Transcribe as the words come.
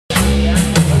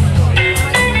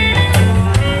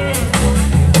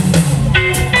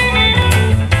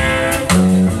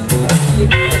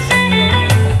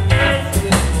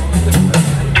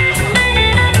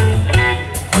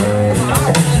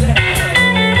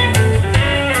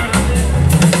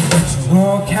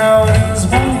count his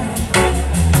money.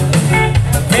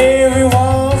 The baby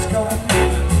was gone.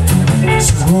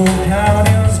 She won't count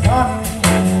his money.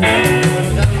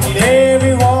 The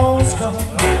baby was gone.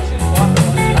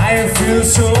 I feel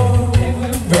so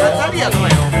bad. I'll be on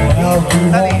my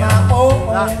own.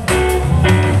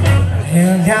 I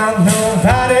ain't got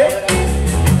nobody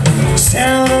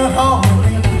send her home with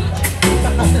me.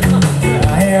 I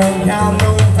ain't got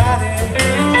nobody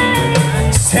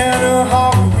send her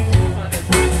home with me.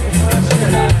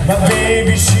 My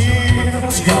baby,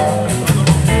 she's gone.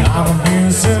 I'm a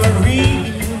misery.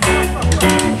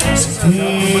 So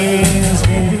please,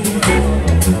 baby,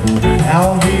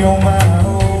 I'll be on my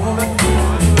own.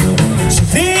 So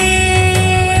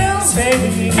please,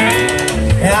 baby,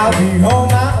 I'll be on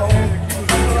my own.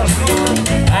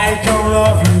 I can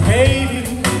love you, baby,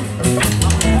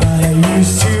 but I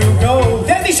used to go.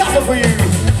 Let me shuffle for you.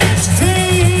 So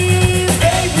please,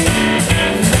 baby,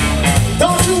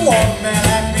 don't you want a man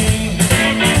like me?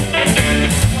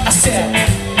 I said,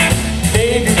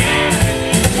 baby,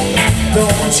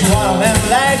 don't you want a man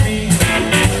like me?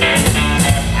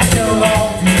 I can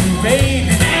love you,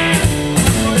 baby,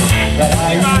 but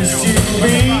I used to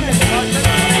be.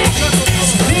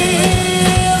 So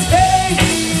please, baby,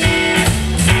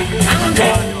 I'm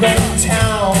gonna go to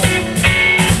town.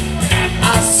 I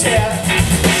said,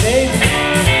 baby,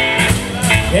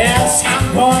 yes, I'm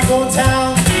gonna go to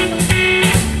town.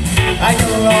 I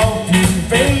can love you,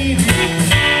 baby,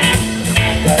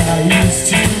 that I used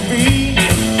to be.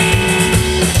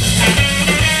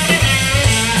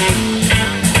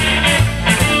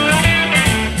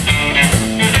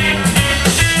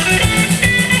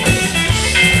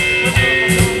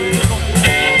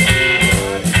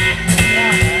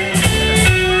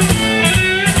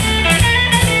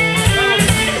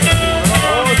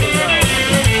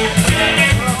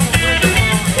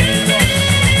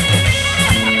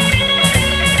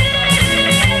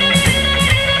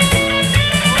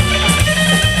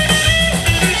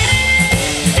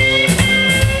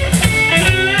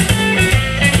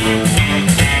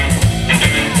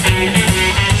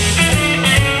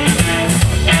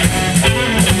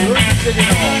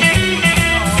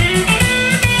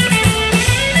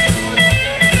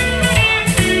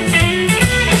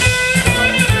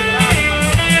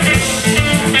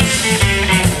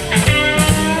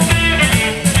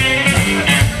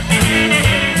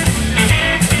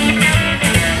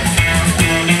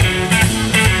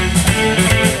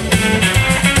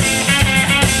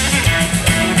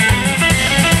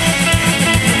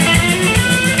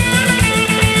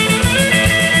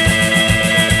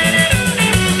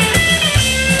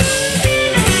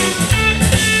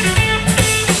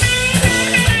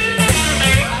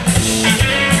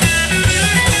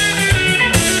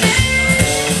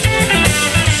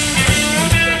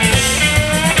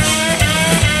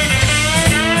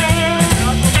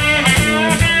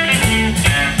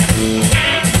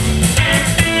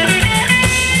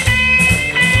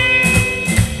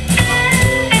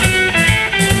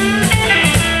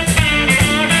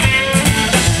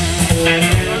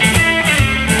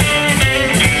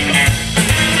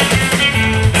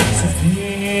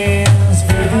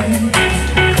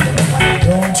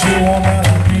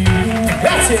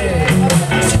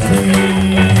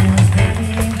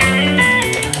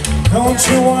 Don't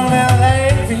you wanna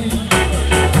like me?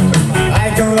 I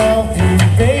can love you,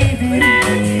 baby,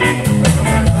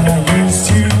 but I used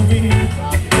to be.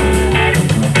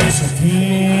 So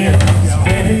please,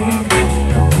 baby,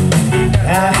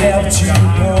 I helped you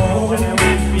go.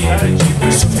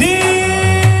 So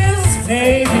please,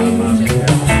 baby,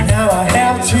 now I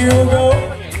helped you go.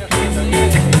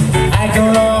 I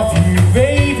can love you,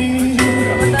 baby,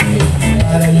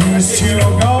 but I used to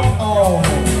go.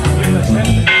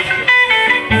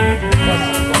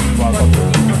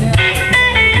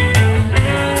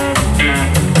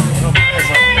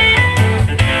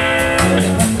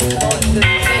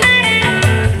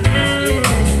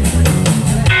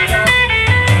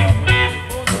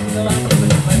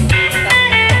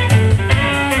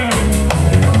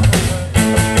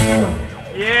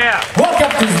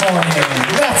 Welcome this morning,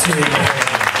 grazie.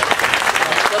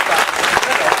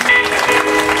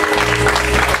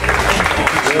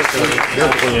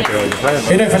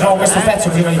 E noi facciamo questo pezzo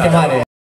prima di chiamare